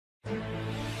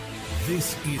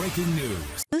This is breaking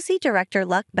news. Lucy director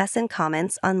Luc Besson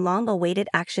comments on long-awaited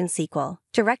action sequel.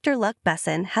 Director Luc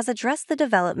Besson has addressed the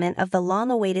development of the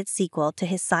long-awaited sequel to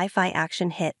his sci-fi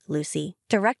action hit, Lucy.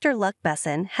 Director Luc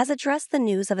Besson has addressed the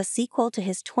news of a sequel to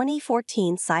his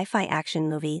 2014 sci-fi action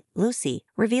movie, Lucy,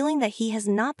 revealing that he has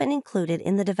not been included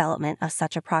in the development of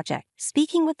such a project.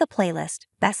 Speaking with the playlist,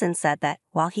 Besson said that,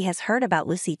 while he has heard about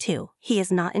Lucy 2, he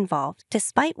is not involved,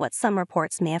 despite what some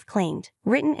reports may have claimed.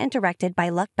 Written and directed by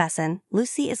Luc Besson,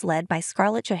 Lucy is led by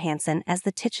Scarlett Johansson as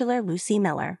the titular Lucy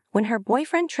Miller. When her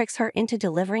boyfriend tricks her into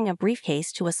delivering a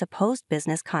briefcase to a supposed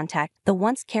business contact, the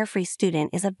once carefree student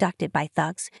is abducted by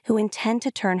thugs who intend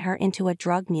to turn her into a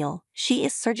drug mule. She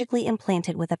is surgically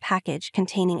implanted with a package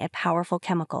containing a powerful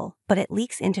chemical, but it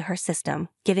leaks into her system,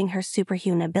 giving her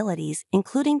superhuman abilities,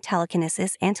 including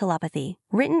telekinesis and telepathy.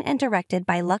 Written and directed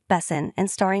by Luc Besson and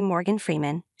starring Morgan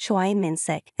Freeman, Choi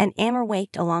Min-sik, and Amber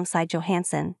Waite alongside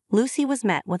Johansson, Lucy was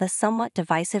met with a somewhat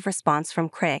divisive response from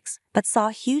critics, but saw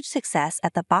huge success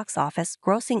at the box office,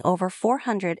 grossing over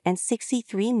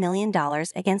 $463 million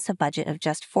against a budget of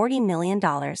just $40 million.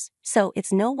 So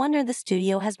it's no wonder the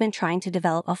studio has been trying to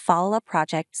develop a follow-up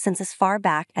project since as far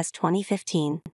back as 2015.